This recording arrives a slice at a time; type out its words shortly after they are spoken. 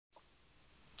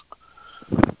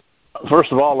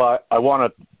First of all, I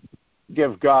want to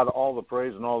give God all the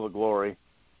praise and all the glory,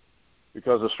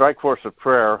 because the Strike Force of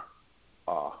Prayer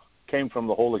came from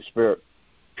the Holy Spirit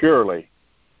purely.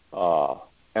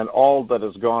 And all that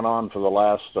has gone on for the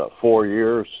last 4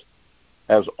 years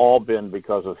has all been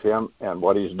because of him and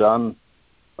what he's done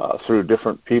through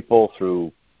different people,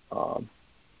 through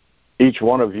each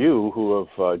one of you who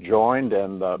have joined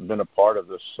and been a part of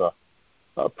this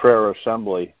prayer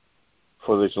assembly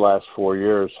for these last 4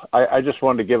 years. I just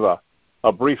wanted to give a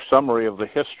brief summary of the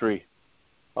history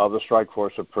of the Strike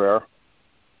Force of Prayer.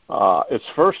 Its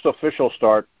first official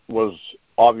start was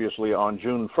obviously on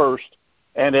June 1st,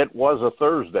 and it was a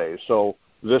Thursday. So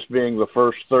this being the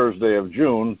first Thursday of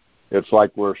June, it's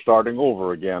like we're starting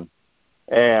over again.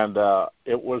 And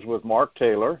it was with Mark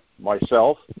Taylor,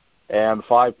 myself, and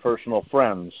 5 personal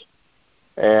friends.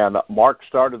 And Mark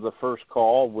started the first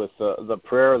call with the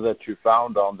prayer that you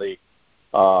found on the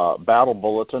battle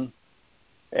bulletin.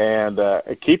 And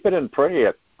keep it and pray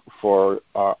it for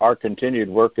our continued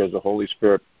work as the Holy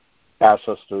Spirit asks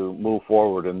us to move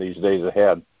forward in these days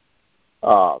ahead.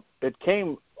 All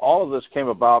of this came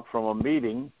about from a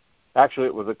meeting. Actually,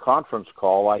 it was a conference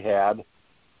call I had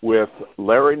with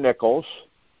Larry Nichols,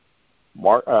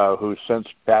 who's since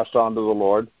passed on to the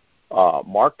Lord,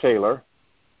 Mark Taylor,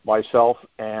 myself,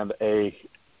 and a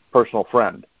personal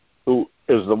friend who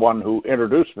is the one who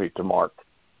introduced me to Mark.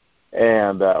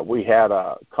 And we had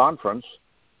a conference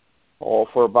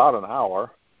for about an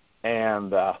hour,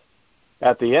 and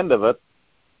at the end of it,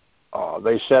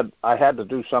 they said I had to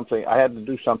do something. I had to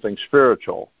do something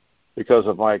spiritual because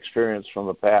of my experience from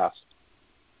the past.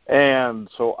 And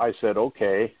so I said,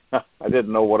 okay. I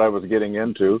didn't know what I was getting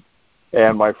into.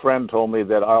 And my friend told me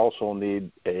that I also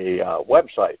need a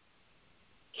website.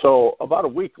 So about a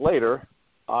week later,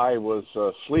 I was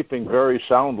sleeping very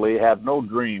soundly, had no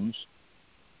dreams.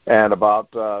 And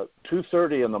about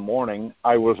 2:30 in the morning,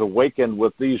 I was awakened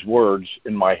with these words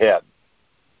in my head: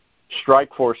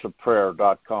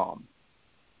 StrikeForceOfPrayer.com.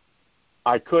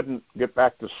 I couldn't get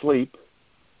back to sleep,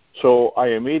 so I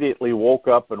immediately woke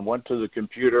up and went to the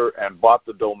computer and bought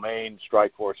the domain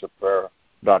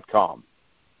StrikeForceOfPrayer.com.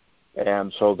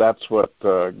 And so that's what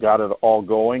got it all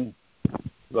going.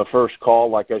 The first call,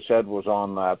 like I said, was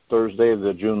on that Thursday,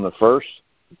 June the 1st.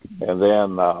 And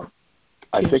then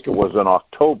I think it was in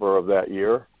October of that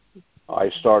year, I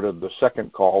started the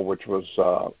second call, which was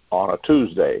on a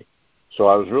Tuesday. So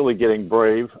I was really getting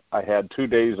brave. I had 2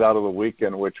 days out of the week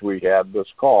in which we had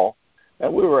this call,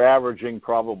 and we were averaging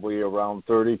probably around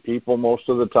 30 people most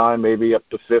of the time, maybe up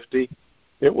to 50.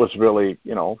 It was really,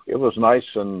 it was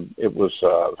nice, and it was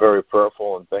very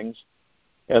prayerful and things.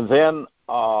 And then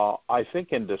I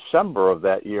think in December of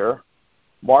that year,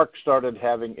 Mark started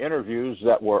having interviews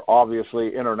that were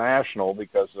obviously international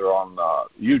because they're on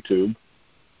YouTube,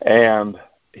 and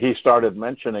he started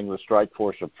mentioning the Strike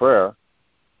Force of Prayer.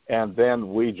 And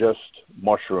then we just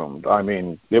mushroomed. I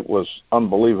mean, it was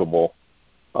unbelievable.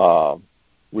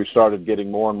 We started getting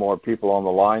more and more people on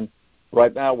the line.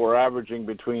 Right now we're averaging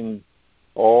between,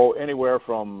 anywhere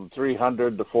from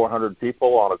 300 to 400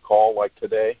 people on a call like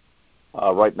today.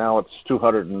 Right now it's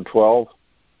 212.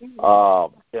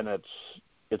 And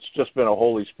it's just been a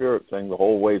Holy Spirit thing the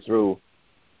whole way through.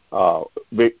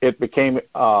 It became,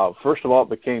 first of all, it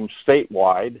became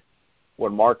statewide,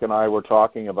 when Mark and I were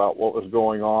talking about what was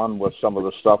going on with some of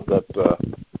the stuff that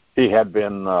he had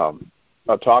been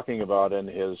talking about in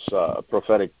his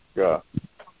prophetic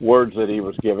words that he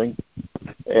was giving.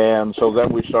 And so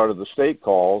then we started the state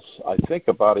calls, I think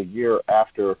about a year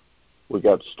after we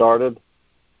got started.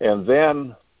 And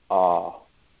then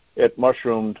it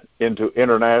mushroomed into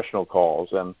international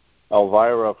calls. And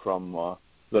Elvira from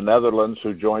the Netherlands,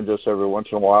 who joins us every once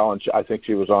in a while, and I think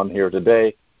she was on here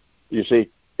today, you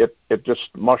see, it just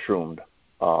mushroomed.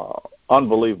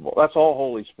 Unbelievable. That's all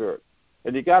Holy Spirit.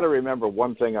 And you got to remember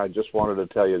one thing. I just wanted to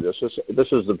tell you this.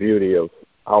 This is the beauty of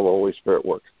how the Holy Spirit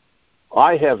works.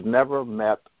 I have never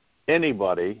met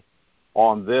anybody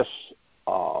on this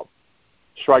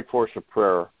Strike Force of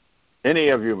Prayer, any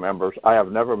of you members. I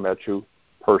have never met you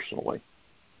personally.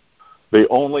 The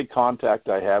only contact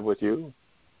I have with you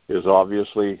is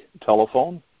obviously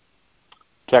telephone,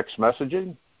 text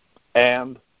messaging,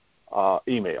 and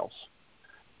emails.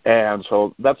 And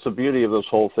so that's the beauty of this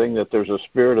whole thing, that there's a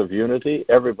spirit of unity.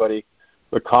 Everybody,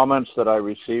 the comments that I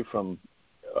receive from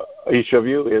each of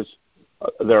you is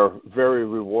they're very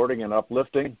rewarding and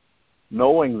uplifting,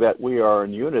 knowing that we are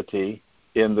in unity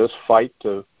in this fight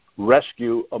to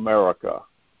rescue America.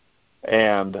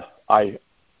 And I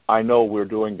know we're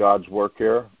doing God's work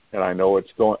here, and I know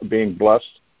it's being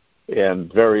blessed in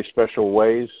very special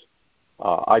ways.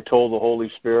 I told the Holy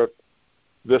Spirit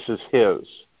This is his.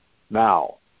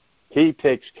 Now, he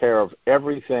takes care of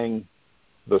everything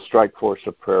the Strike Force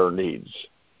of Prayer needs.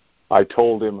 I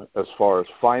told him as far as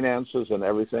finances and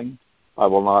everything, I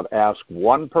will not ask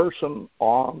one person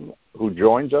on who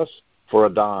joins us for a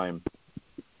dime.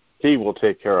 He will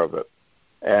take care of it.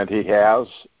 And he has,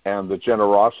 and the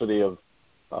generosity of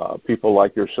people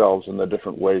like yourselves in the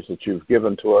different ways that you've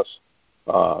given to us,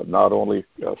 not only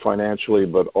financially,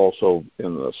 but also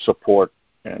in the support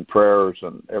and prayers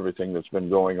and everything that's been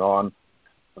going on.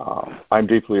 I'm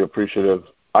deeply appreciative.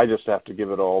 I just have to give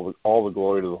it all the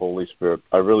glory to the Holy Spirit.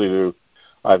 I really do.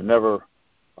 I've never,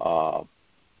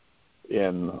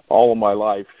 in all of my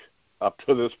life up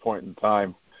to this point in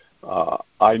time,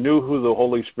 I knew who the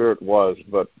Holy Spirit was,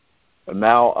 but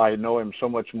now I know him so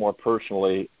much more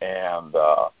personally, and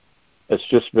it's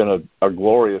just been a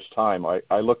glorious time.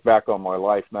 I look back on my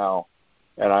life now,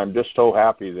 and I'm just so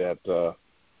happy that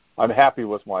I'm happy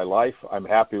with my life. I'm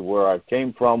happy where I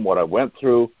came from, what I went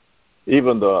through,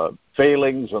 even the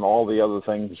failings and all the other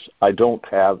things. I don't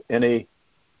have any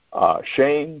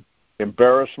shame,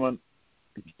 embarrassment,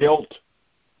 guilt,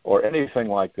 or anything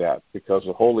like that, because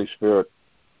the Holy Spirit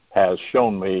has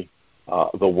shown me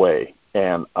the way.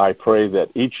 And I pray that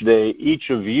each day, each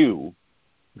of you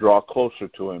draw closer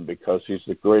to him, because he's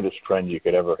the greatest friend you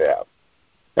could ever have.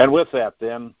 And with that,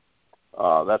 then,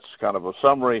 that's kind of a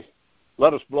summary.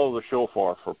 Let us blow the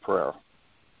shofar for prayer.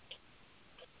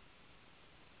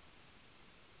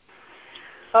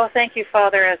 Oh, thank you,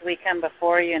 Father, as we come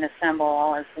before you and assemble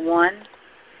all as one.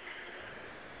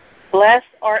 Blessed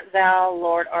art thou,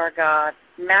 Lord our God,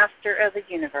 Master of the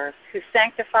universe, who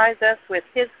sanctifies us with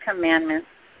his commandments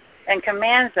and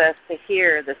commands us to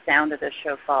hear the sound of the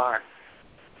shofar.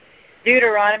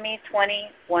 Deuteronomy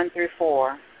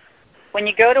 20:1-4. When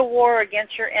you go to war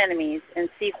against your enemies and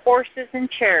see horses and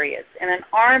chariots and an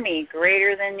army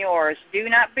greater than yours, do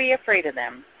not be afraid of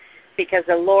them, because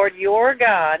the Lord your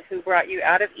God, who brought you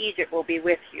out of Egypt, will be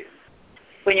with you.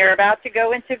 When you're about to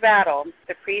go into battle,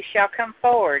 the priest shall come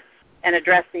forward and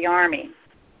address the army.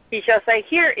 He shall say,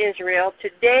 "Hear, Israel,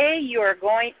 today you are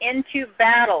going into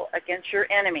battle against your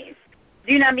enemies.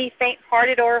 Do not be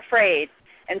faint-hearted or afraid,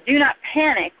 and do not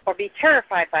panic or be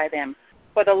terrified by them.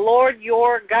 For the Lord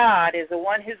your God is the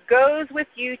one who goes with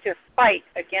you to fight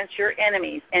against your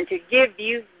enemies and to give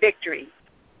you victory.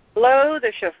 Blow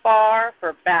the shofar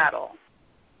for battle."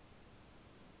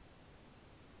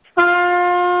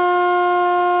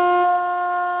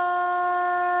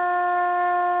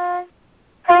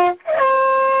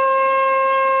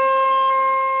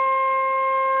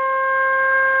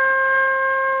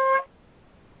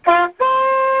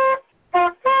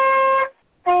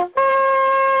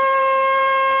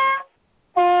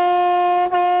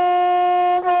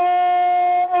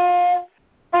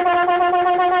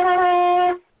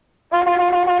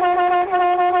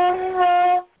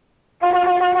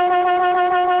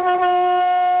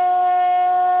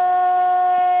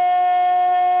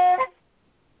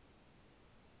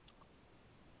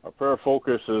 Prayer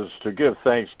focus is to give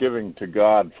thanksgiving to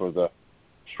God for the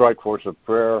Strike Force of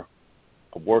Prayer,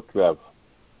 a work of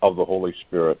the Holy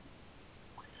Spirit.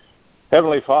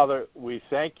 Heavenly Father, we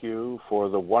thank you for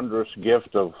the wondrous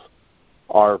gift of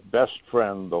our best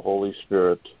friend, the Holy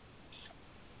Spirit.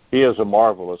 He is a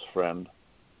marvelous friend.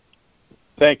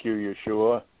 Thank you,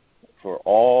 Yeshua, for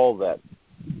all that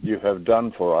you have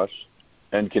done for us,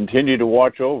 and continue to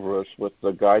watch over us with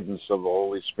the guidance of the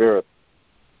Holy Spirit.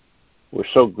 We're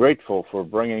so grateful for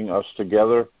bringing us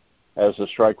together as the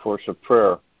Strike Force of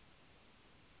Prayer.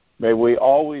 May we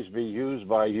always be used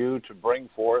by you to bring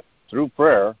forth, through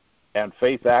prayer and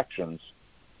faith actions,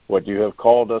 what you have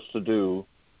called us to do,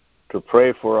 to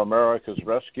pray for America's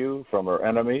rescue from her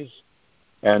enemies,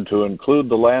 and to include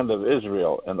the land of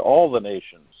Israel and all the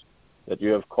nations that you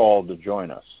have called to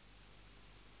join us.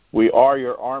 We are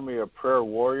your army of prayer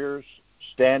warriors,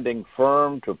 standing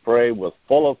firm to pray with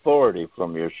full authority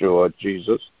from Yeshua,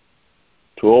 Jesus,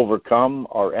 to overcome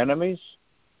our enemies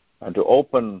and to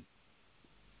open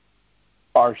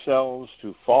ourselves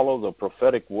to follow the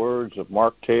prophetic words of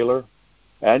Mark Taylor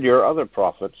and your other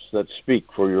prophets that speak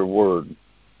for your word.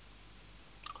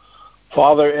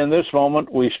 Father, in this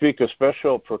moment, we speak a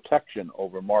special protection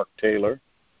over Mark Taylor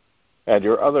and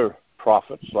your other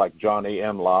prophets like Johnny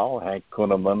M. Lau, Hank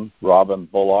Kunneman, Robin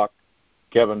Bullock,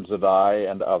 Kevin Zadai,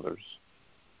 and others.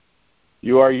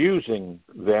 You are using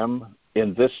them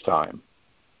in this time.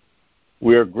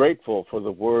 We are grateful for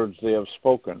the words they have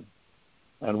spoken,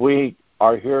 and we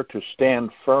are here to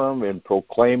stand firm in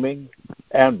proclaiming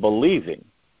and believing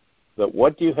that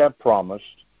what you have promised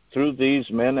through these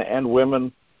men and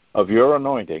women of your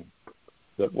anointing,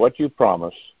 that what you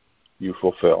promise, you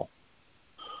fulfill.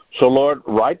 So, Lord,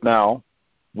 right now,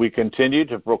 we continue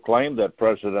to proclaim that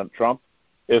President Trump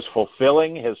is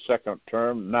fulfilling his second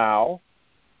term now,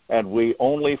 and we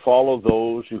only follow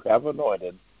those you have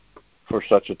anointed for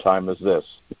such a time as this.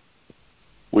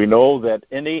 We know that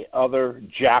any other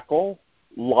jackal,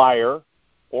 liar,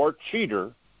 or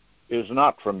cheater is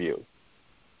not from you,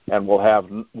 and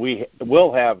we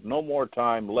will have no more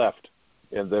time left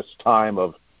in this time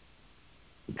of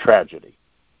tragedy.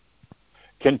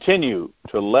 Continue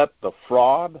to let the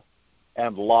fraud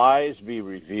and lies be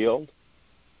revealed,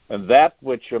 and that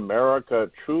which America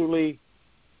truly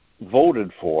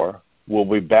voted for will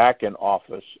be back in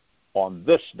office on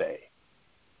this day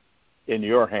in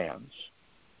your hands.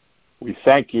 We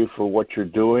thank you for what you're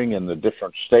doing in the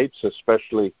different states,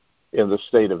 especially in the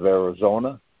state of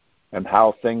Arizona, and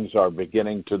how things are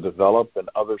beginning to develop in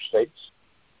other states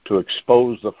to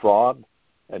expose the fraud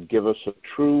and give us a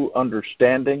true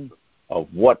understanding of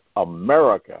what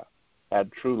America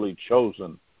had truly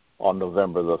chosen on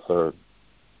November the 3rd.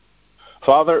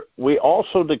 Father, we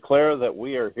also declare that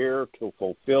we are here to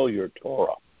fulfill your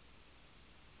Torah,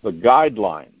 the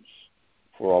guidelines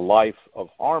for a life of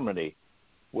harmony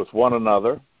with one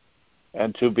another,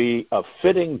 and to be a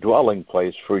fitting dwelling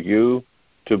place for you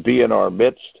to be in our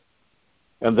midst,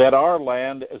 and that our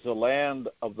land is a land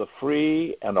of the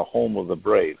free and a home of the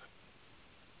brave.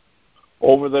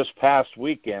 Over this past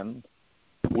weekend,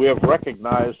 we have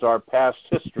recognized our past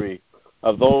history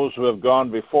of those who have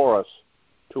gone before us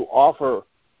to offer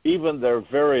even their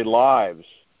very lives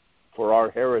for our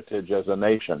heritage as a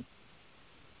nation.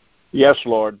 Yes,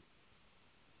 Lord,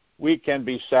 we can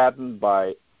be saddened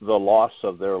by the loss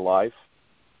of their life,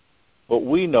 but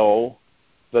we know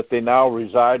that they now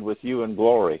reside with you in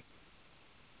glory.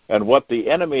 And what the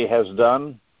enemy has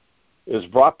done is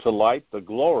brought to light the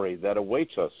glory that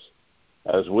awaits us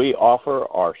as we offer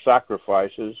our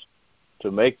sacrifices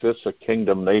to make this a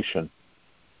kingdom nation,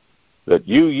 that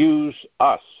you use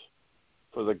us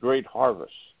for the great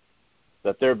harvest,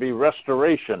 that there be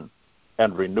restoration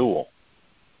and renewal.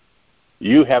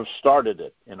 You have started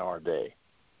it in our day.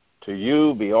 To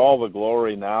you be all the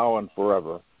glory now and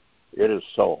forever. It is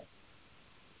so.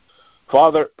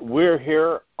 Father, we're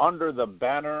here under the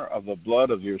banner of the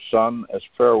blood of your Son as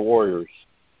prayer warriors,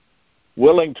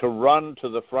 willing to run to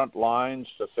the front lines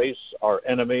to face our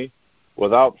enemy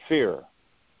without fear,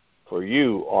 for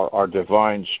you are our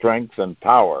divine strength and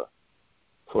power,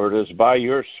 for it is by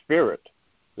your Spirit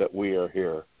that we are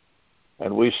here,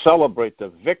 and we celebrate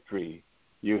the victory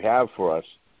you have for us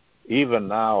even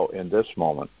now in this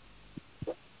moment.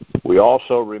 We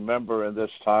also remember in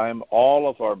this time all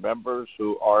of our members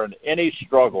who are in any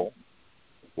struggle,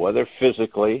 whether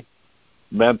physically,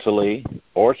 mentally,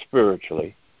 or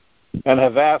spiritually, and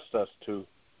have asked us to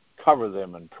cover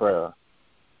them in prayer,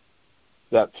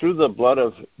 that through the blood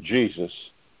of Jesus,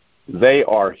 they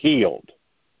are healed,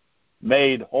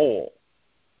 made whole,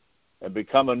 and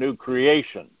become a new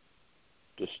creation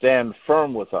to stand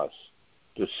firm with us,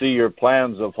 to see your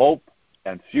plans of hope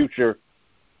and future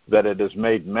that it is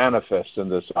made manifest in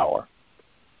this hour.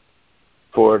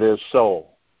 For it is so.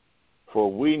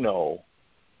 For we know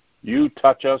you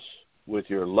touch us with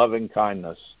your loving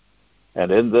kindness,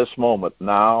 and in this moment,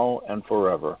 now and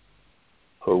forever,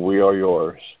 for we are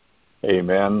yours.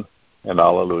 Amen and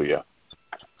hallelujah.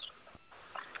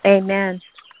 Amen.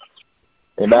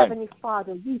 Amen. Heavenly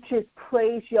Father, we just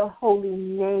praise your holy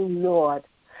name, Lord.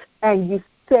 And you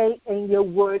say in your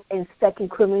word in 2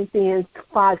 Corinthians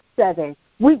 5:7,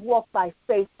 we walk by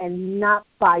faith and not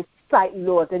by sight,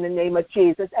 Lord, in the name of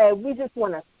Jesus. And we just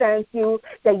want to thank you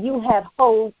that you have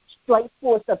whole straight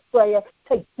force of prayer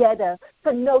together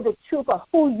to know the truth of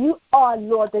who you are,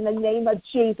 Lord, in the name of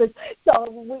Jesus.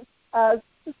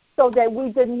 So that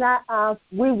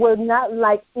we were not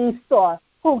like Esau,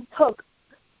 who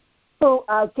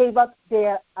gave up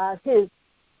his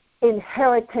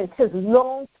inheritance, his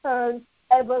long-term,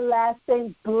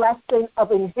 everlasting blessing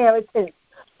of inheritance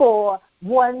for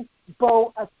one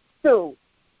bowl of stew.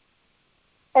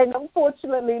 And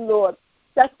unfortunately, Lord,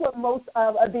 that's what most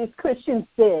of these Christians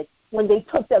did when they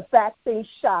took the vaccine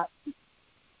shot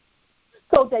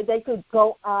so that they could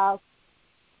go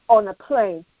on a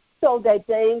plane, so that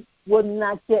they would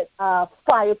not get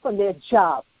fired from their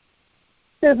job.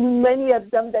 There's many of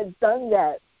them that done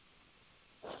that.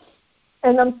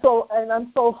 And I'm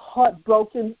so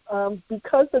heartbroken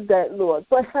because of that, Lord.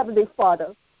 But Heavenly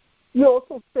Father, you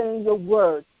also say in your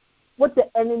word, what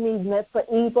the enemy meant for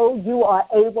evil, you are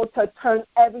able to turn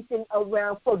everything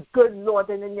around for good, Lord,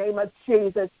 in the name of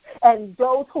Jesus. And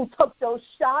those who took those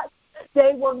shots,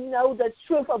 they will know the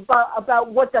truth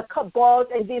about what the cabals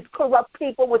and these corrupt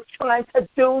people were trying to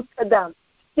do to them.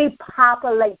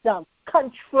 depopulate them,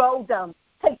 control them,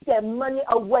 take their money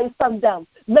away from them,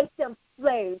 make them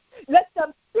slaves. Let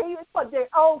them see it for their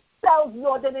own selves,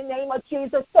 Lord, in the name of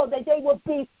Jesus, so that they will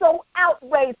be so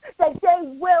outraged that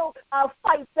they will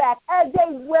fight back, and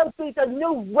they will be the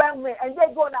new remnant, and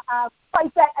they're going to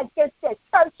fight back against their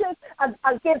churches,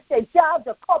 against their jobs,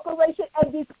 the corporation,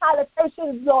 and these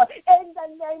politicians, Lord, in the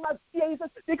name of Jesus,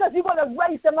 because you're going to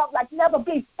raise them up like never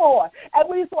before. And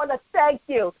we just want to thank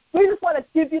you. We just want to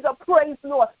give you the praise,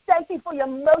 Lord. Thank you for your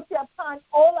mercy upon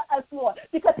all of us, Lord,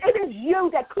 because it is you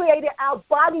that created our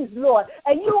bodies, Lord,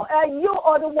 and you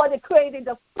are the one that created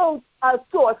the food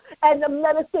source and the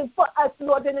medicine for us,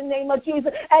 Lord, in the name of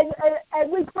Jesus. And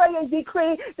we pray and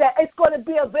decree that it's going to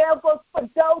be available for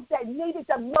those that need it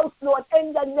the most, Lord,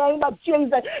 in the name of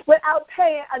Jesus, without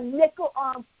paying a nickel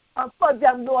for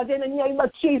them, Lord, in the name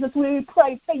of Jesus. We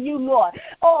pray to you, Lord.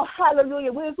 Oh,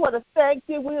 hallelujah. We just want to thank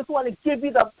you. We just want to give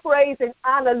you the praise and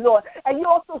honor, Lord. And you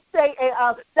also say in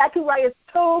Zechariah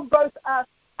 2, verse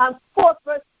 4,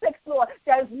 verse 6, Lord,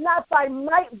 that is not by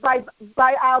might, by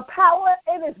our power,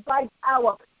 it is by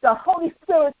the Holy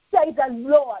Spirit, say the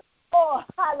Lord. Oh,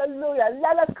 hallelujah.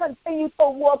 Let us continue to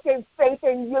walk in faith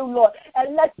in you, Lord,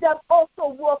 and let them also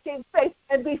walk in faith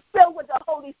and be filled with the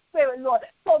Holy Spirit, Lord,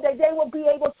 so that they will be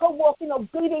able to walk in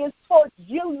obedience towards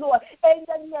you, Lord, in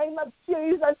the name of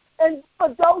Jesus. And for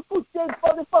those who did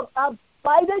vote for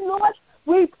Biden, Lord,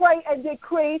 we pray and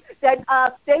decree that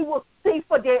they will see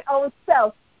for their own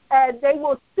self, and they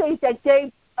will see that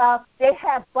they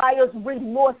have buyer's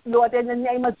remorse, Lord, in the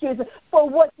name of Jesus, for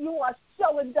what you are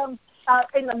showing them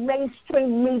in the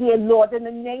mainstream media, Lord. In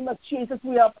the name of Jesus,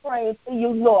 we are praying to you,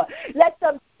 Lord. Let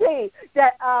them see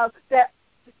that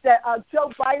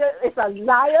Joe Biden is a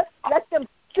liar. Let them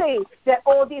see that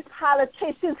all these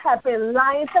politicians have been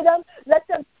lying to them. Let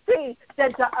them see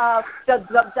that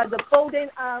the voting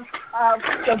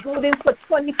for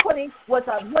 2020 was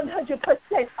a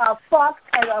 100% false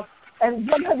and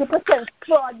 100%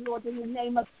 fraud, Lord. In the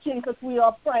name of Jesus, we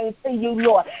are praying to you,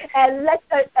 Lord. And let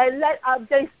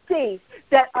they see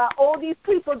that all these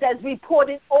people that's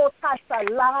reporting all types of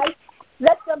lies,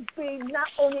 let them be not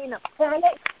only in a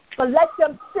panic, but let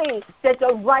them see that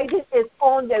the writing is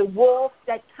on their wall,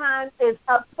 that time is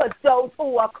up for those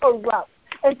who are corrupt.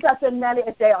 It doesn't matter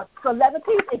if they are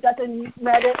celebrities. It doesn't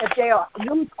matter if they are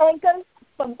news anchors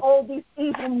from all these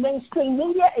evil mainstream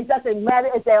media. It doesn't matter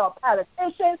if they are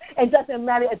politicians. It doesn't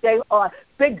matter if they are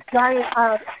big, giant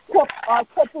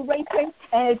corporations.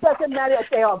 And it doesn't matter if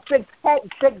they are big tech,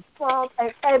 big firms,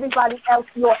 and everybody else,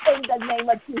 Lord, in the name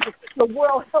of Jesus. The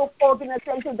World Health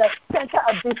Organization, the Center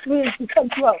of Disease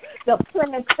Control, the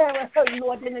Planned Parenthood,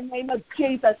 Lord, in the name of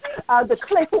Jesus, the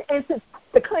Clinton Institute,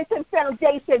 the Clinton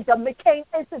Foundation, the McCain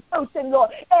Institution,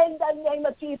 Lord, in the name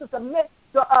of Jesus, the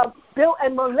Bill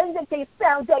and Melinda Gates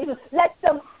Foundation, let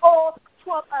them all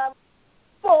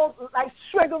fall like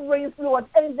sugar rings, Lord,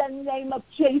 in the name of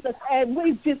Jesus. And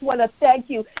we just want to thank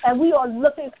you, and we are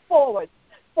looking forward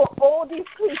for all these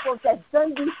people that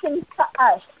done these things to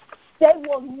us. They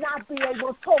will not be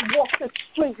able to walk the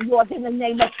street, Lord, in the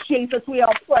name of Jesus. We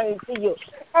are praying to you.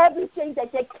 Everything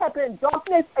that they kept in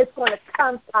darkness is going to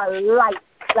come to light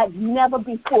like never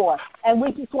before. And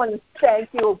we just want to thank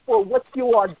you for what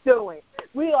you are doing.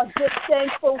 We are just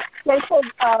thankful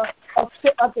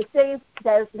of the things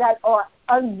that are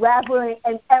unraveling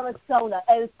in Arizona.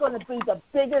 And it's going to be the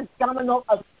biggest domino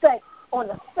effect on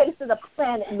the face of the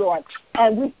planet, Lord.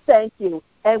 And we thank you.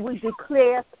 And we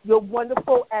declare your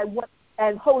wonderful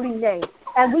and holy name.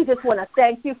 And we just want to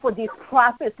thank you for these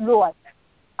prophets, Lord.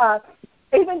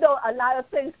 Even though a lot of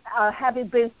things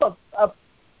haven't been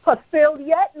fulfilled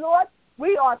yet, Lord,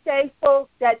 we are thankful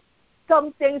that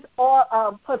some things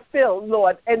are fulfilled,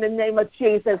 Lord, in the name of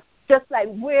Jesus. Just like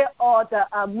where are the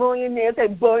millionaires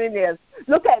and billionaires?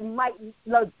 Look at Mike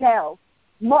Lindell.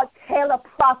 Mark Taylor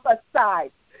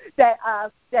prophesied that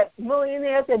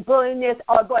millionaires and billionaires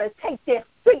are going to take their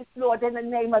seats, Lord, in the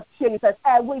name of Jesus.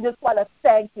 And we just want to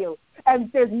thank you.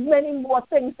 And there's many more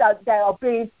things that are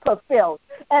being fulfilled.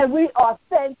 And we are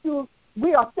thanking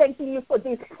you for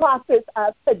these prophets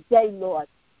today, Lord.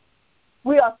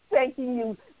 We are thanking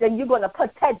you that you're going to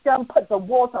protect them, put the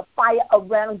walls of fire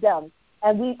around them.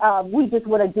 And we just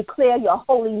want to declare your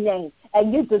holy name.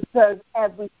 And you deserve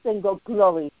every single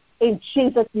glory. In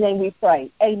Jesus' name we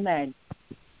pray. Amen.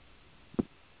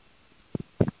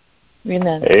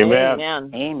 Amen. Amen.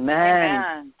 Amen.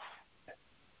 Amen.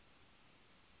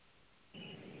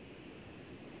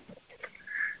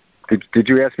 Did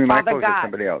you ask me, Father Michael, or God.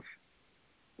 somebody else?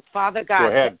 Father Go God,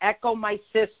 ahead. to echo my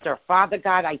sister, Father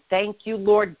God, I thank you,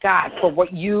 Lord God, for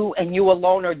what you and you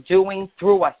alone are doing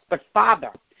through us. But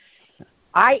Father,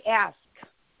 I ask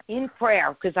in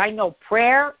prayer, because I know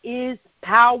prayer is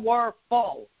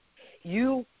powerful.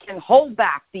 You can hold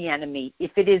back the enemy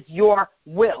if it is your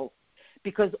will,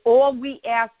 because all we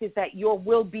ask is that your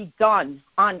will be done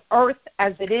on earth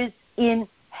as it is in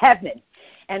heaven.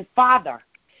 And Father,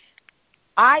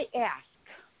 I ask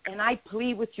and I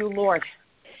plead with you, Lord,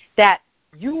 that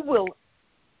you will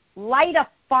light a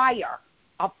fire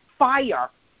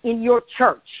in your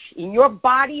church, in your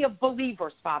body of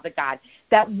believers, Father God,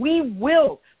 that we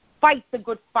will fight the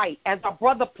good fight as our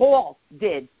brother Paul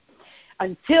did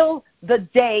until the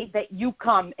day that you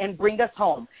come and bring us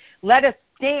home. Let us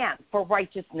stand for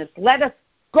righteousness. Let us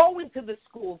go into the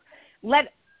schools.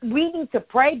 We need to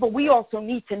pray, but we also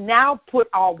need to now put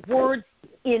our words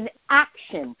in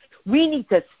action. We need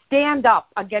to stand up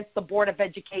against the Board of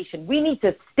Education. We need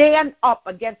to stand up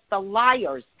against the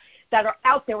liars that are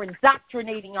out there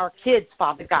indoctrinating our kids,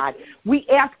 Father God. We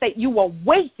ask that you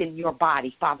awaken your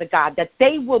body, Father God, that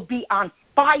they will be on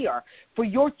fire for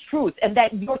your truth and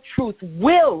that your truth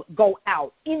will go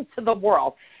out into the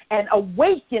world and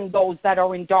awaken those that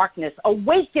are in darkness,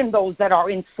 awaken those that are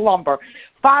in slumber.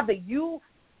 Father, you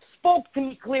spoke to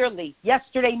me clearly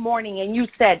yesterday morning and you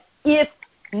said, if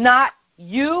not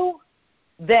you,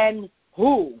 then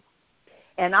who?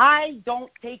 And I don't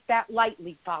take that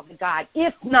lightly, Father God.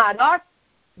 If not us,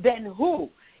 then who?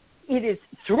 It is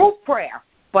through prayer,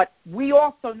 but we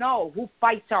also know who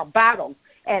fights our battles.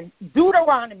 And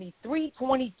Deuteronomy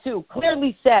 3:22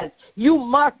 clearly says, you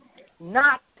must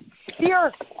not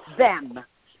fear them,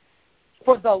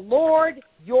 for the Lord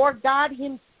your God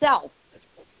himself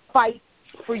fights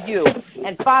for you.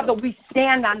 And Father, we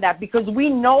stand on that because we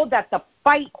know that the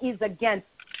fight is against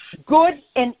good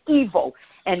and evil.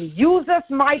 And use us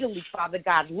mightily, Father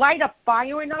God. Light a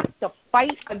fire in us to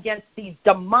fight against these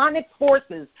demonic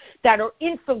forces that are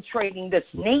infiltrating this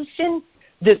nation,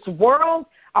 this world,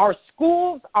 our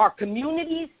schools, our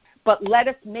communities. But let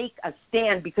us make a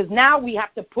stand, because now we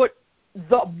have to put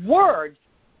the word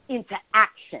into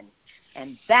action.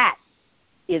 And that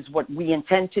is what we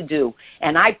intend to do.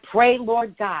 And I pray,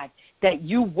 Lord God, that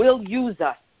you will use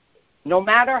us, no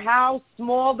matter how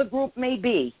small the group may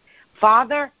be.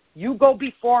 Father, you go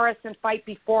before us and fight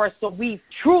before us, so we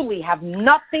truly have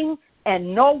nothing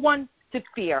and no one to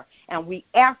fear. And we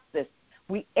ask this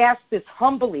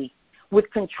humbly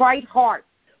with contrite hearts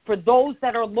for those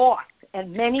that are lost,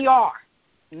 and many are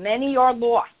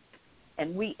lost.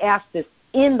 And we ask this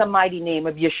in the mighty name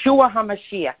of Yeshua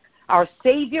HaMashiach, our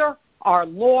Savior, our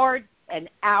Lord, and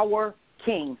our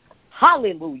King.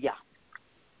 Hallelujah.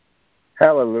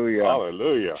 Hallelujah.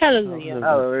 Hallelujah. Hallelujah.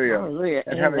 Hallelujah. Hallelujah.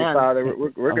 And Heavenly Amen. Father,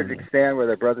 we're going to stand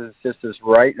with our brothers and sisters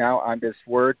right now on this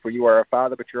word, for you are our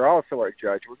Father, but you're also our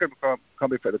judge. We're going to come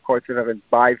before the courts of heaven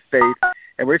by faith,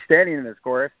 and we're standing in this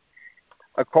court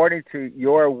according to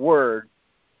your word,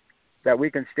 that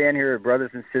we can stand here as brothers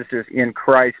and sisters in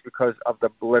Christ because of the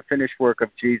finished work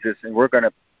of Jesus, and we're going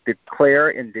to declare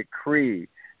and decree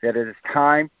that it is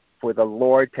time for the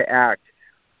Lord to act,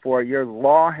 for your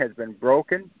law has been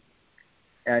broken,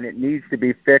 and it needs to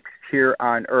be fixed here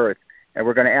on earth. And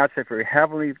we're going to ask that for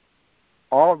heavenly,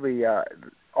 all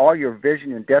your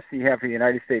vision and destiny you have for the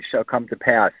United States shall come to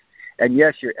pass. And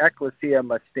yes, your ecclesia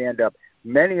must stand up.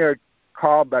 Many are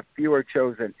called, but few are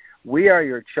chosen. We are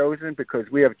your chosen because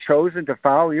we have chosen to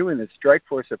follow you in the strike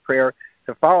force of prayer,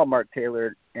 to follow Mark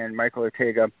Taylor and Michael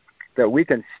Ortega, that we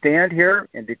can stand here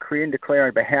and decree and declare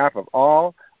on behalf of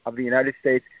all of the United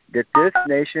States that this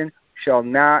nation shall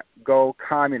not go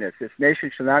communist. This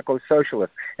nation shall not go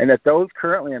socialist. And that those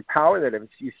currently in power that have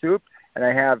usurped and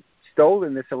have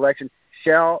stolen this election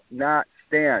shall not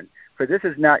stand. For this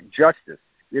is not justice.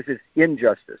 This is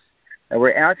injustice. And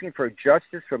we're asking for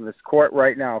justice from this court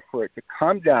right now, for it to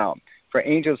come down, for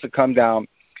angels to come down.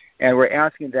 And we're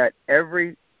asking that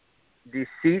every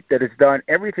deceit that is done,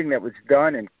 everything that was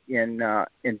done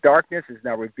in darkness is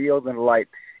now revealed in the light.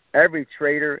 Every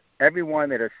traitor, everyone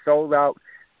that has sold out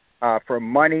for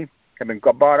money, have been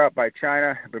bought up by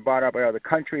China, have been bought up by other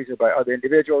countries or by other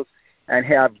individuals, and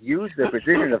have used their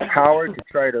position of power to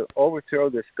try to overthrow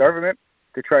this government,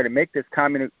 to try to make this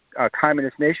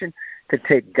communist nation, to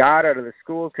take God out of the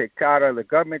school, take God out of the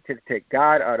government, to take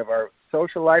God out of our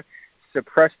social life,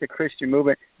 suppress the Christian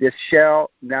movement. This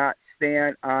shall not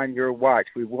stand on your watch.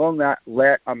 We will not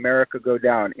let America go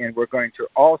down. And we're going to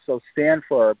also stand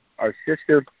for our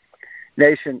sister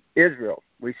nation, Israel.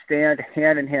 We stand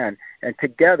hand in hand, and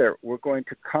together we're going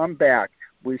to come back.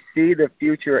 We see the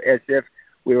future as if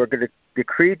we were going to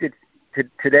decree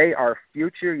today our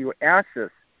future. You asked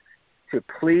us to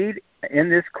plead in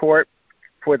this court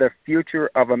for the future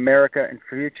of America and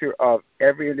future of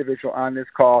every individual on this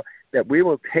call, that we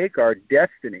will take our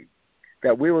destiny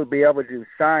that we will be able to do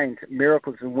signs,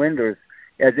 miracles, and wonders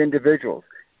as individuals,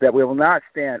 that we will not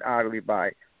stand idly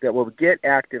by, that we'll get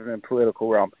active in the political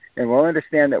realm, and we'll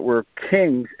understand that we're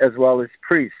kings as well as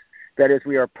priests. That is,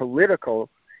 we are political,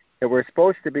 that we're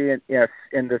supposed to be in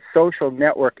the social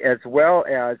network as well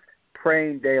as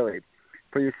praying daily.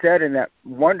 For you said in that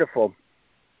wonderful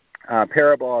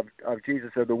parable of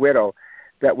Jesus of the widow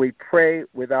that we pray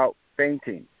without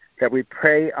fainting, that we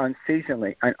pray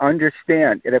unceasingly, and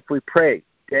understand that if we pray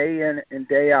day in and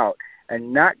day out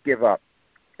and not give up,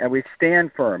 and we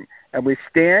stand firm, and we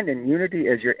stand in unity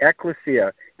as your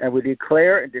ecclesia, and we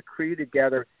declare and decree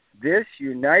together, this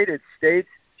United States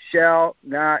shall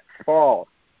not fall.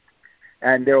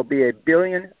 And there will be a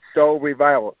billion soul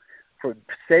revival. For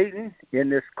Satan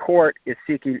in this court is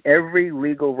seeking every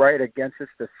legal right against us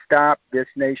to stop this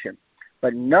nation.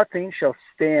 But nothing shall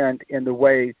stand in the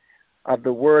way of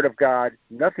the word of God.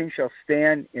 Nothing shall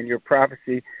stand in your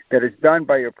prophecy that is done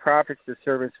by your prophets, the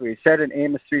servants. We said in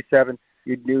Amos 3:7,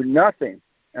 you do nothing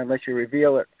unless you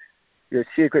reveal it, your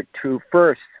secret to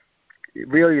first.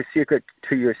 Reveal your secret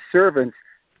to your servants,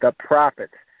 the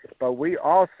prophets. But we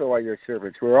also are your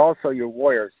servants. We're also your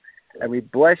warriors. And we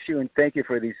bless you and thank you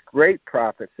for these great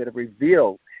prophets that have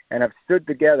revealed and have stood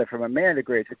together, from Amanda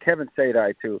Grace to Kevin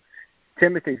Sadai to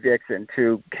Timothy Dixon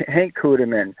to Hank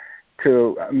Kudeman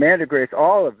to Amanda Grace,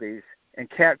 all of these, and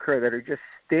Kat Kerr that are just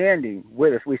standing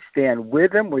with us. We stand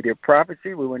with them with your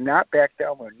prophecy. We will not back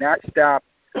down. We will not stop.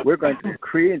 We're going to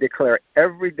decree and declare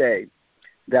every day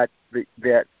that the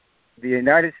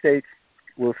United States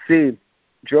will see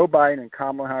Joe Biden and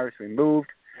Kamala Harris removed,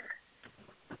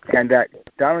 and that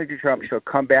Donald J. Trump shall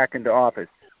come back into office.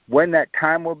 When that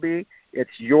time will be,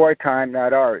 it's your time,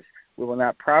 not ours. We will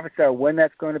not prophesy when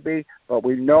that's going to be, but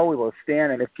we know we will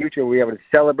stand in the future. We'll be able to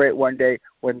celebrate one day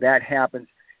when that happens,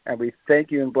 and we thank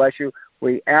you and bless you.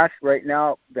 We ask right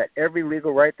now that every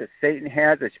legal right that Satan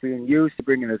has that's being used to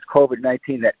bring in this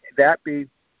COVID-19, that be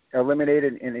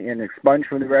eliminated and expunged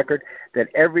from the record, that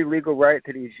every legal right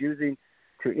that he's using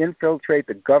to infiltrate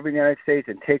the government of the United States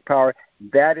and take power,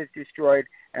 that is destroyed.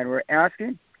 And we're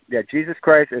asking that Jesus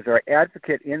Christ, as our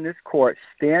advocate in this court,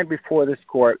 stand before this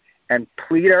court and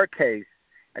plead our case,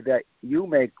 and that you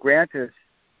may grant us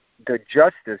the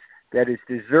justice that is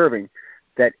deserving,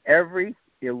 that every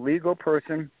illegal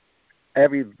person,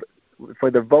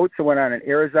 for the votes that went on in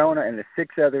Arizona and the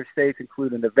 6 other states,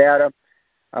 including Nevada,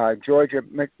 Georgia,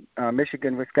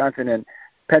 Michigan, Wisconsin, and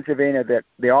Pennsylvania, that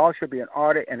they all should be an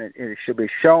audit, and it should be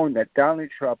shown that Donald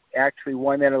Trump actually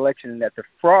won that election, and that the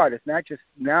fraud is not just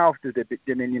now through the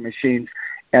Dominion machines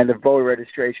and the voter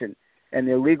registration and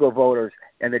the illegal voters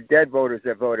and the dead voters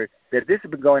that voted, that this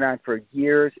has been going on for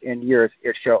years and years.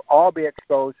 It shall all be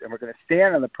exposed, and we're going to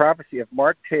stand on the prophecy of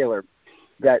Mark Taylor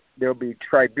that there will be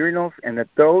tribunals, and that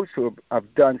those who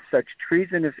have done such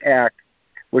treasonous act,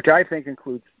 which I think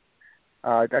includes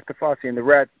Dr. Fauci and the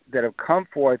rest, that have come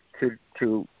forth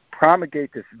to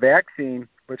promulgate this vaccine,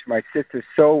 which my sister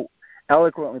so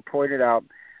eloquently pointed out,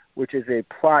 which is a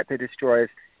plot to destroy us,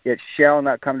 it shall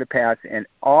not come to pass. And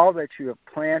all that you have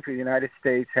planned for the United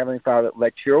States, Heavenly Father,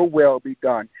 let your will be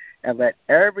done, and let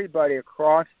everybody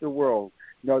across the world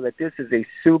know that this is a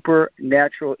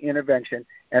supernatural intervention,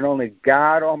 and only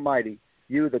God Almighty,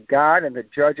 you, the God and the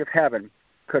Judge of heaven,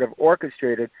 could have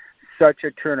orchestrated such a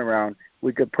turnaround.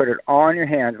 We could put it all in your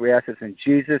hands. We ask this in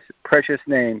Jesus' precious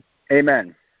name.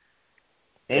 Amen.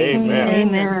 Amen.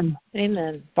 Amen.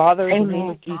 Amen. Father, in the name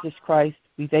of Jesus Christ,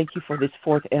 we thank you for this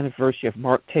 4th anniversary of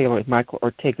Mark Taylor and Michael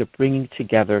Ortega bringing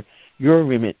together your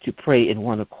remit to pray in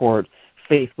one accord,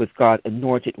 faith with God,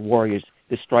 anointed warriors,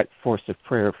 the strike force of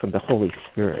prayer from the Holy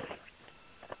Spirit.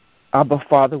 Abba,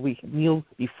 Father, we kneel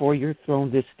before your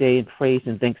throne this day in praise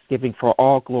and thanksgiving, for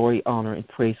all glory, honor, and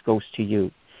praise goes to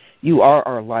you. You are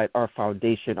our light, our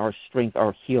foundation, our strength,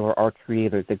 our healer, our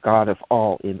creator, the God of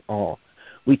all in all.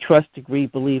 We trust, agree,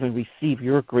 believe, and receive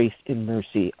your grace and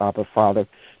mercy, Abba, Father,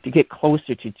 to get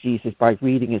closer to Jesus by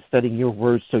reading and studying your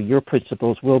words, so your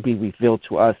principles will be revealed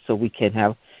to us, so we can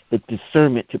have the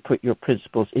discernment to put your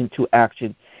principles into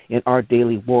action in our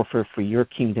daily warfare for your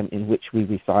kingdom in which we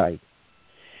reside.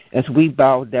 As we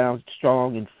bow down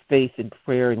strong in faith and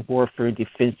prayer and warfare in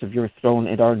defense of your throne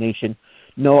and our nation,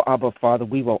 know, Abba, Father,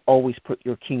 we will always put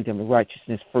your kingdom and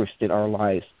righteousness first in our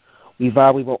lives. We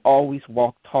vow we will always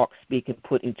walk, talk, speak, and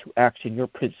put into action your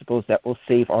principles that will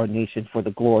save our nation for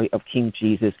the glory of King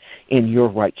Jesus in your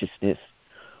righteousness.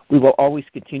 We will always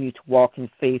continue to walk in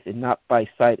faith and not by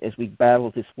sight as we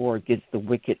battle this war against the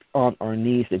wicked on our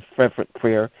knees in fervent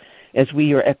prayer, as we,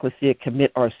 your ecclesia,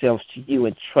 commit ourselves to you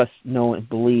and trust, know, and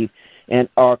believe, and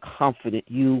are confident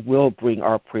you will bring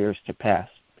our prayers to pass.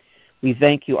 We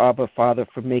thank you, Abba Father,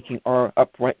 for making our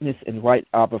uprightness and right,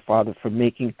 Abba Father, for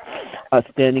making us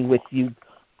standing with you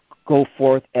go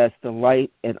forth as the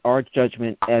light and our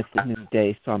judgment as the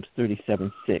noonday, Psalms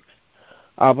 37:6.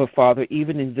 Abba Father,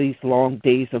 even in these long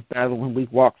days of battle when we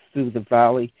walk through the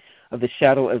valley of the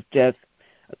shadow of death,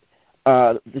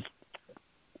 the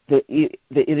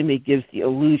enemy gives the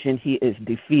illusion he has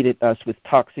defeated us with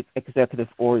toxic executive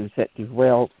orders that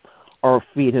derail our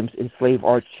freedoms, enslave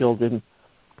our children,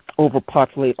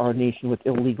 overpopulate our nation with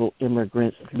illegal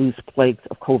immigrants, loose plagues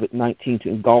of COVID-19 to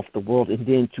engulf the world, and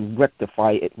then to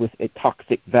rectify it with a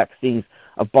toxic vaccines,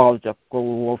 a biological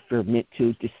warfare meant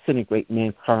to disintegrate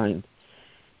mankind,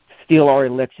 steal our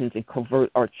elections, and convert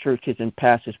our churches and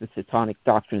pastors with satanic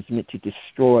doctrines meant to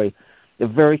destroy the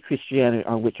very Christianity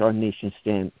on which our nation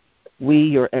stands. We,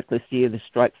 your ecclesia, the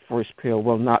Strike Force prayer,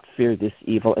 will not fear this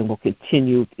evil and will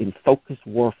continue in focused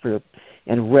warfare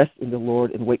and rest in the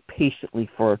Lord and wait patiently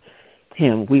for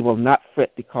him. We will not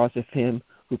fret because of him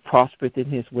who prospereth in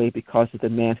his way, because of the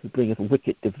man who bringeth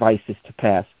wicked devices to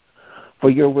pass.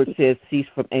 For your word says, cease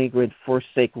from anger and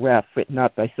forsake wrath, fret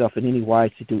not thyself in any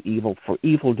wise to do evil, for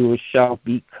evildoers shall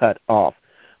be cut off.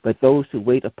 But those who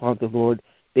wait upon the Lord,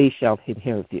 they shall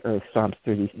inherit the earth, Psalms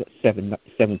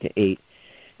 37:7-8.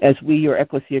 As we, your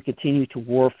ecclesia, continue to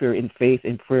warfare in faith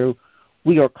and prayer,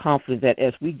 we are confident that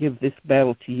as we give this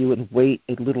battle to you and wait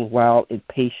a little while in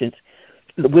patience,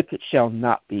 the wicked shall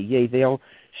not be. Yea, they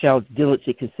shall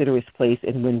diligently consider his place.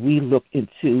 And when we look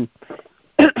into,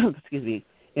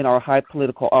 in our high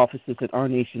political offices in our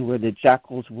nation, where the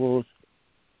jackals wolves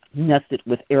nested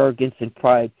with arrogance and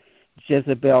pride,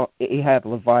 Jezebel, Ahab,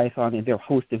 Leviathan, and their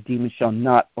host of demons shall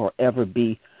not or ever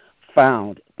be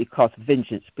found, because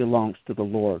vengeance belongs to the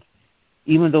Lord.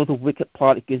 Even though the wicked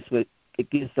plot against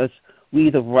us, we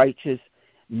the righteous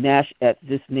gnash at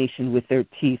this nation with their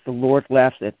teeth. The Lord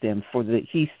laughs at them, for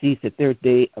he sees that their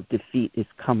day of defeat is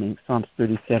coming. Psalms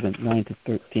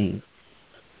 37:9-13.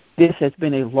 This has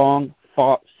been a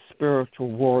long-fought spiritual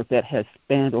war that has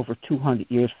spanned over 200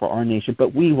 years for our nation,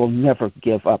 but we will never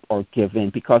give up or give in,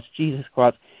 because Jesus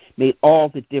Christ made all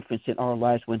the difference in our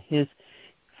lives when his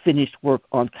finished work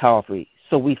on Calvary.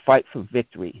 So we fight for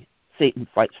victory. Satan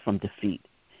fights from defeat.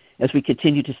 As we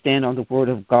continue to stand on the Word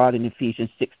of God in Ephesians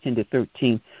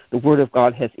 6:10-13, the Word of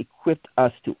God has equipped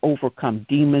us to overcome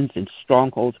demons and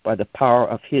strongholds by the power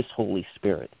of his Holy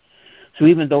Spirit. So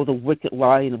even though the wicked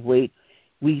lie in wait,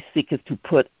 we seeketh to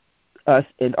put us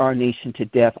and our nation to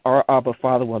death, our Abba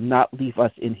Father will not leave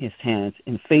us in his hands.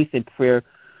 In faith and prayer,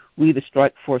 we, the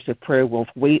Strike Force of Prayer, will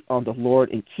wait on the Lord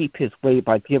and keep his way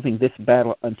by giving this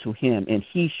battle unto him, and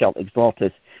he shall exalt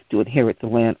us to inherit the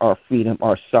land, our freedom,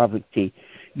 our sovereignty.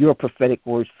 Your prophetic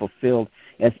words fulfilled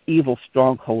as evil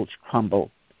strongholds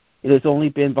crumble. It has only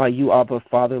been by you, Abba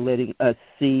Father, letting us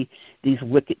see these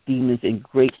wicked demons in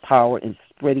great power and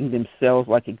spreading themselves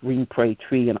like a green prairie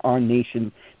tree in our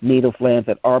nation's native land,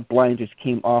 that our blinders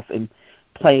came off and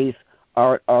plugged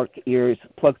out our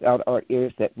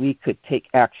ears, that we could take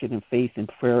action in faith and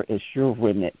prayer as your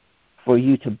remnant, for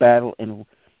you to battle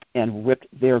and rip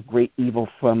their great evil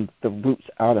from the roots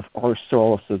out of our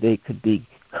soil, so they could be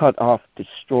cut off,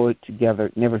 destroyed together,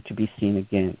 never to be seen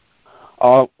again.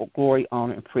 All glory,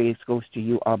 honor, and praise goes to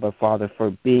you, Abba Father,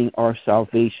 for being our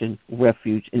salvation,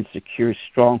 refuge, and secure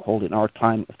stronghold in our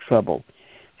time of trouble.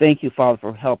 Thank you, Father,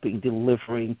 for helping,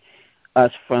 delivering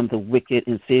us from the wicked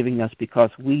and saving us,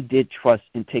 because we did trust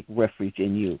and take refuge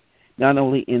in you, not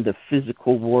only in the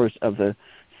physical wars of the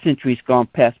centuries gone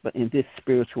past, but in this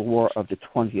spiritual war of the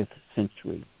 20th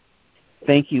century.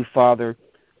 Thank you, Father,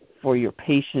 for your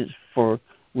patience, for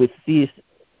with thee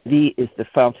is the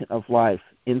fountain of life.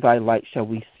 In thy light shall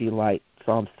we see light.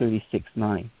 Psalms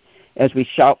 36:9. As we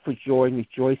shout for joy and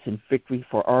rejoice in victory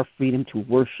for our freedom to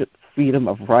worship, freedom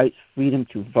of rights, freedom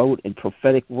to vote, and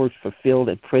prophetic words fulfilled,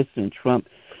 and President Trump,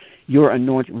 your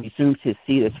anointed, resumes his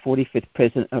seat as 45th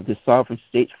President of the sovereign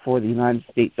states for the United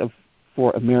States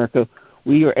for America,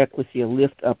 we, your ecclesia,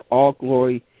 lift up all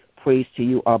glory, praise to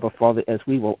you, Abba Father, as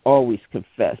we will always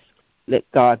confess, let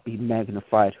God be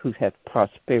magnified, who hath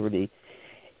prosperity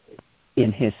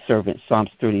in his servant. Psalms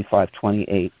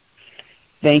 35:28.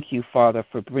 Thank you, Father,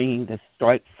 for bringing the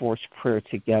Strike Force prayer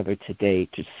together today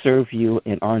to serve you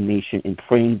and our nation in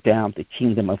praying down the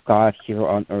kingdom of God here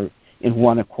on earth in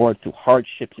one accord through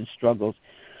hardships and struggles.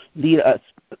 Lead us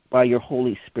by your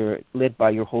Holy Spirit, led by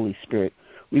your Holy Spirit.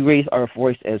 We raise our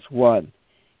voice as one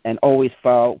and always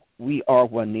vow we are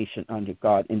one nation under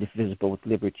God, indivisible, with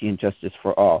liberty and justice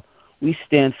for all. We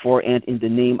stand for and in the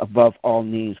name above all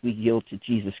names, we yield to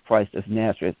Jesus Christ of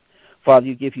Nazareth. Father,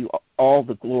 you give you all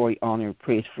the glory, honor, and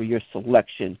praise for your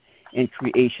selection and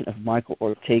creation of Michael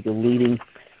Ortega, leading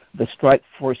the Strike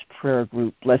Force Prayer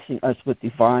Group, blessing us with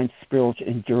divine spiritual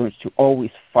endurance to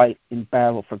always fight in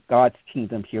battle for God's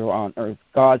kingdom here on earth,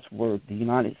 God's Word, the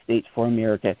United States for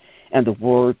America, and the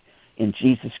Word in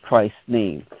Jesus Christ's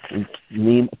name. In the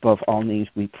name above all names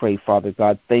we pray, Father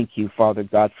God. Thank you, Father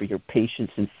God, for your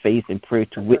patience and faith and prayer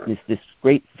to witness this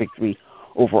great victory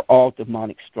over all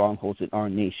demonic strongholds in our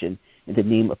nation. In the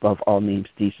name above all names,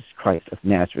 Jesus Christ of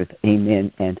Nazareth.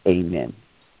 Amen and amen.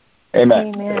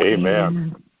 Amen. Amen.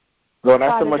 Amen. Lord,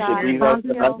 I so much God, Jesus,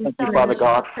 and I thank you, Father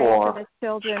God, for the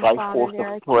children, Strike Father, Force there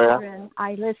are of Prayer. children.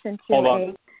 I listened to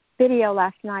a video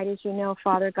last night, as you know,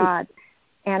 Father God,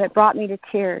 and it brought me to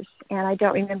tears. And I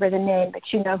don't remember the name, but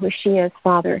you know who she is,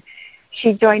 Father.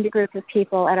 She joined a group of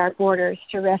people at our borders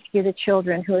to rescue the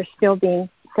children who are still being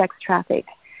sex trafficked.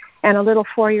 And a little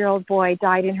 4-year-old boy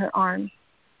died in her arms.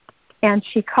 And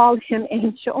she called him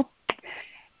Angel.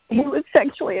 He was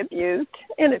sexually abused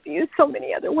and abused so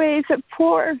many other ways at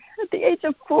the age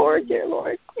of 4, dear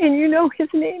Lord. And you know his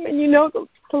name, and you know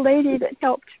the lady that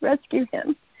helped rescue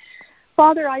him.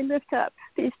 Father, I lift up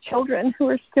these children who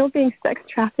are still being sex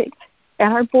trafficked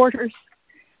at our borders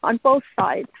on both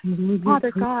sides.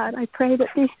 Father God, I pray that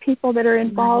these people that are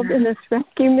involved in this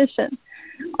rescue mission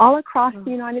all across the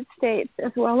United States,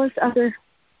 as well as other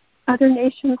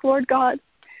nations, Lord God,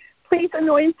 please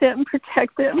anoint them,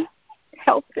 protect them,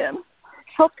 help them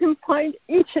find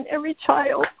each and every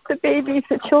child, the babies,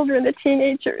 the children, the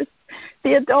teenagers,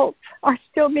 the adults are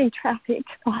still being trafficked,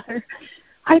 Father.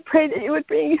 I pray that you would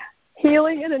bring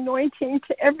healing and anointing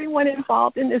to everyone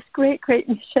involved in this great, great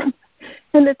mission,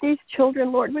 and that these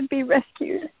children, Lord, would be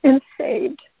rescued and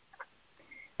saved.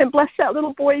 And bless that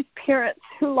little boy's parents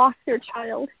who lost their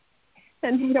child,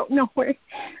 and they don't know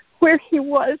where he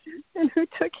was and who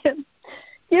took him.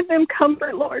 Give them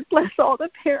comfort, Lord. Bless all the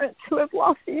parents who have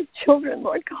lost these children,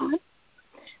 Lord God.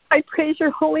 I praise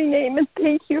your holy name and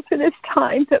thank you for this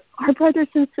time that our brothers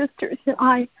and sisters and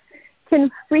I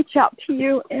can reach out to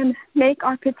you and make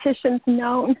our petitions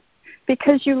known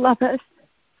because you love us.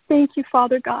 Thank you,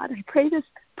 Father God. I pray this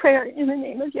prayer in the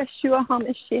name of Yeshua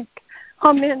HaMashiach.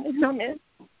 Amen and amen.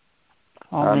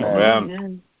 Amen.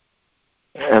 Amen.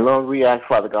 And Lord, we ask,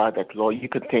 Father God, that, Lord, you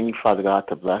continue, Father God,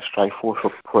 to bless Strike Force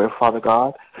of Prayer, Father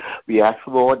God. We ask,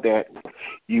 Lord, that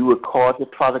you would cause it,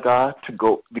 Father God,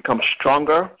 to become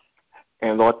stronger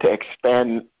and, Lord, to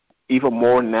expand even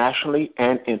more nationally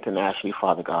and internationally,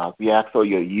 Father God. We ask, Lord,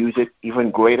 you'll use it even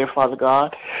greater, Father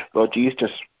God. Lord Jesus,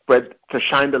 to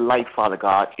shine the light, Father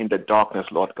God, in the darkness,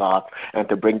 Lord God, and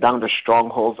to bring down the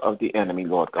strongholds of the enemy,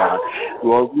 Lord God.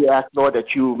 Lord, we ask, Lord,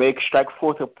 that you make Strike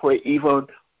Force of Prayer even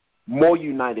more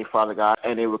united, Father God,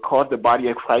 and it will cause the body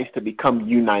of Christ to become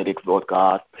united, Lord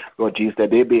God. Lord Jesus,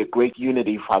 that there be a great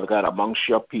unity, Father God, amongst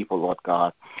your people, Lord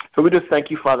God. So we just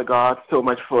thank you, Father God, so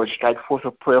much for Strike Force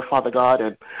of Prayer, Father God,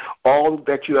 and all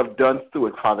that you have done through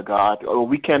it, Father God.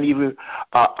 We can't even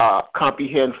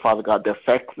comprehend, Father God, the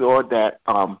effect, Lord, that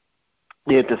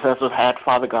the intercessors had,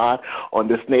 Father God, on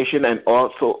this nation and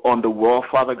also on the world,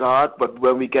 Father God. But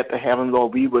when we get to heaven,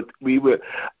 Lord, we would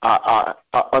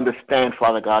understand,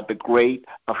 Father God, the great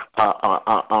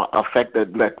effect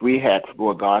that we had,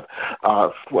 Lord God,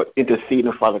 for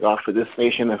interceding, Father God, for this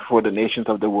nation and for the nations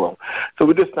of the world. So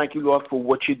we just thank you, Lord, for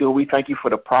what you do. We thank you for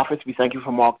the prophets. We thank you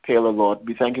for Mark Taylor, Lord.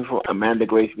 We thank you for Amanda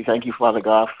Grace. We thank you, Father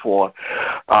God, for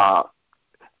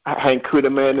Hank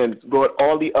Kuderman and, Lord,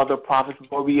 all the other prophets.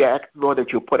 Lord, we ask, Lord,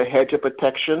 that you put a hedge of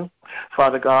protection,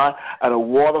 Father God, and a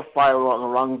wall of fire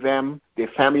around them, their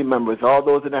family members, all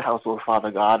those in the household,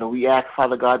 Father God. And we ask,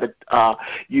 Father God, that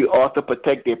you also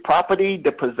protect their property,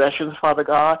 their possessions, Father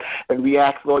God. And we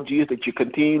ask, Lord Jesus, that you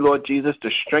continue, Lord Jesus, to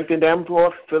strengthen them,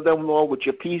 Lord. Fill them, Lord, with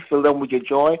your peace. Fill them with your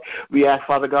joy. We ask,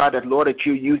 Father God, that, Lord, that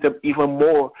you use them even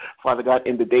more, Father God,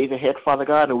 in the days ahead, Father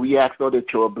God. And we ask, Lord,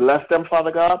 that you will bless them,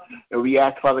 Father God. And we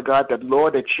ask, Father God, that,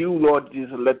 Lord, that you, Lord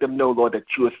Jesus, let them know, Lord, that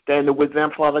you are standing with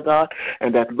them, Father God.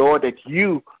 And that, Lord, that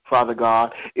you, Father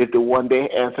God, is the one they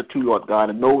answer to, Lord God,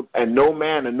 and no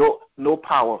man and no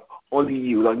power, only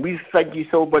you. Lord, we thank you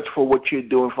so much for what you're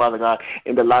doing, Father God,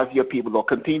 in the lives of your people, Lord.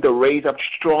 Continue to raise up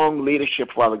strong leadership,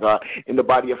 Father God, in the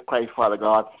body of Christ, Father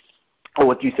God. Or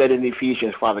what you said in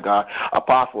Ephesians, Father God,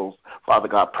 apostles, Father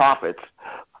God, prophets,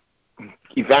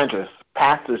 evangelists,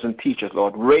 pastors and teachers,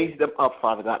 Lord. Raise them up,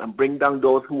 Father God, and bring down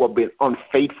those who have been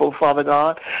unfaithful, Father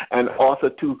God, and also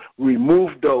to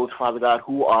remove those, Father God,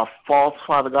 who are false,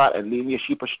 Father God, and leading your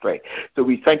sheep astray. So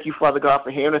we thank you, Father God,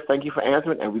 for hearing us. Thank you for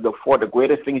answering, and we look forward to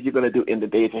greatest things you're going to do in the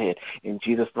days ahead. In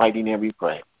Jesus' mighty name we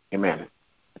pray. Amen.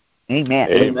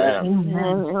 Amen. Amen.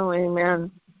 Amen. Oh,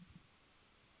 amen.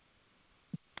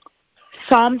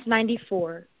 Psalms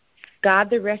 94, God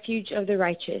the refuge of the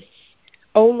righteous.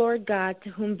 O Lord God, to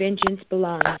whom vengeance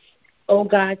belongs, O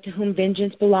God, to whom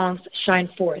vengeance belongs, shine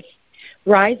forth.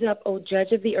 Rise up, O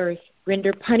Judge of the earth,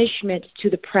 render punishment to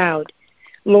the proud.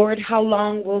 Lord, how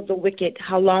long will the wicked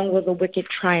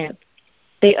triumph?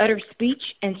 They utter speech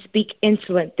and speak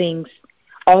insolent things.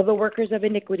 All the workers of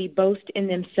iniquity boast in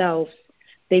themselves.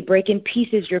 They break in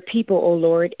pieces your people, O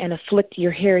Lord, and afflict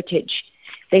your heritage.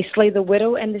 They slay the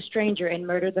widow and the stranger and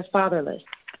murder the fatherless.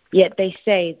 Yet they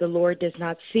say, the Lord does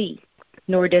not see,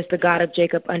 nor does the God of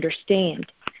Jacob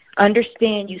understand.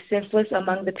 Understand, you senseless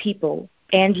among the people,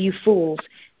 and you fools,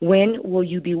 when will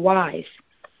you be wise?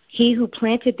 He who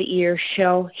planted the ear,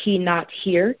 shall he not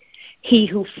hear? He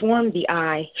who formed the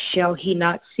eye, shall he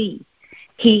not see?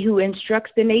 He who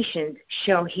instructs the nations,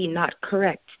 shall he not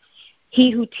correct?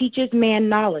 He who teaches man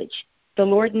knowledge, the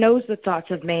Lord knows the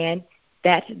thoughts of man,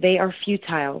 that they are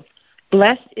futile.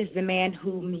 Blessed is the man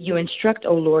whom you instruct,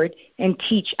 O Lord, and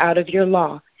teach out of your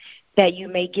law, that you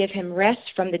may give him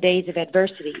rest from the days of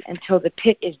adversity, until the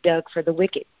pit is dug for the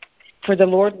wicked. For the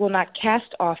Lord will not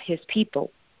cast off his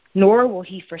people, nor will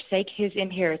he forsake his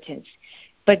inheritance.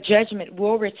 But judgment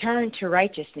will return to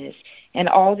righteousness, and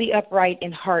all the upright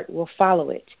in heart will follow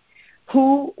it.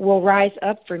 Who will rise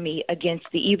up for me against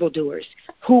the evildoers?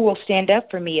 Who will stand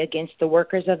up for me against the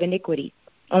workers of iniquity?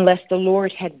 Unless the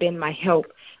Lord had been my help,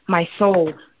 my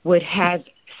soul would have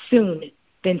soon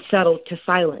been settled to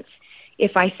silence.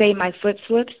 If I say my foot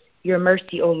slips, your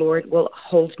mercy, O Lord, will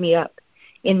hold me up.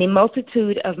 In the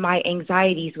multitude of my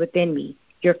anxieties within me,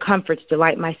 your comforts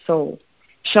delight my soul.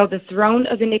 Shall the throne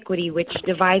of iniquity, which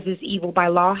devises evil by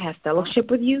law, have fellowship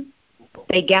with you?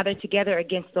 They gather together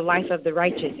against the life of the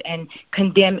righteous and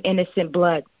condemn innocent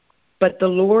blood. But the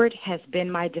Lord has been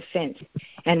my defense,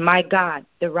 and my God,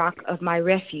 the rock of my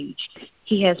refuge.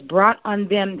 He has brought on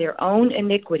them their own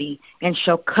iniquity, and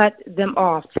shall cut them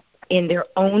off in their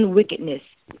own wickedness.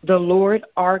 The Lord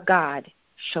our God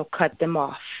shall cut them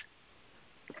off.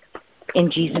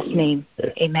 In Jesus' name,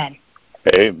 amen.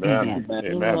 Amen. Amen.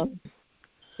 Amen.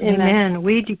 Amen.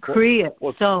 We decree it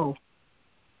so.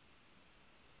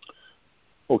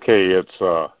 Okay,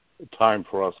 it's time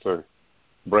for us to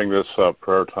bring this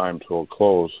prayer time to a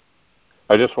close.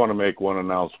 I just want to make one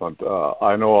announcement.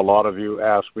 I know a lot of you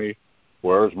ask me,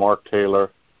 where's Mark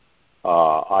Taylor?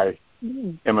 I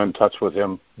am in touch with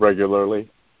him regularly.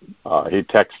 He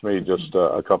texted me just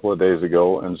a couple of days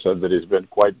ago and said that he's been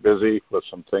quite busy with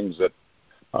some things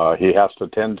that he has to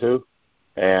tend to,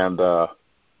 and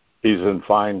he's in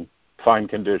fine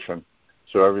condition.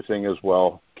 So everything is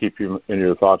well. Keep you in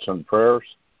your thoughts and prayers,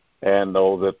 and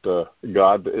know that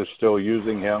God is still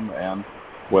using him, and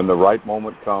when the right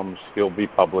moment comes, he'll be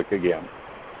public again.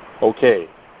 Okay,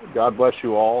 God bless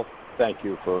you all. Thank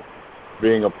you for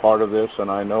being a part of this,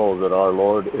 and I know that our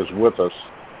Lord is with us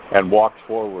and walks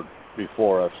forward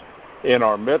before us, in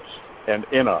our midst and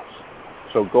in us.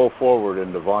 So go forward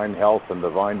in divine health and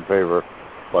divine favor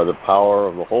by the power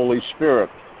of the Holy Spirit.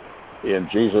 In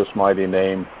Jesus' mighty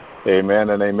name, amen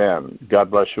and amen.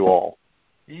 God bless you all.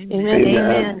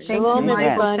 Amen. Thank you,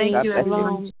 Michael. Thank you, God bless you. everyone.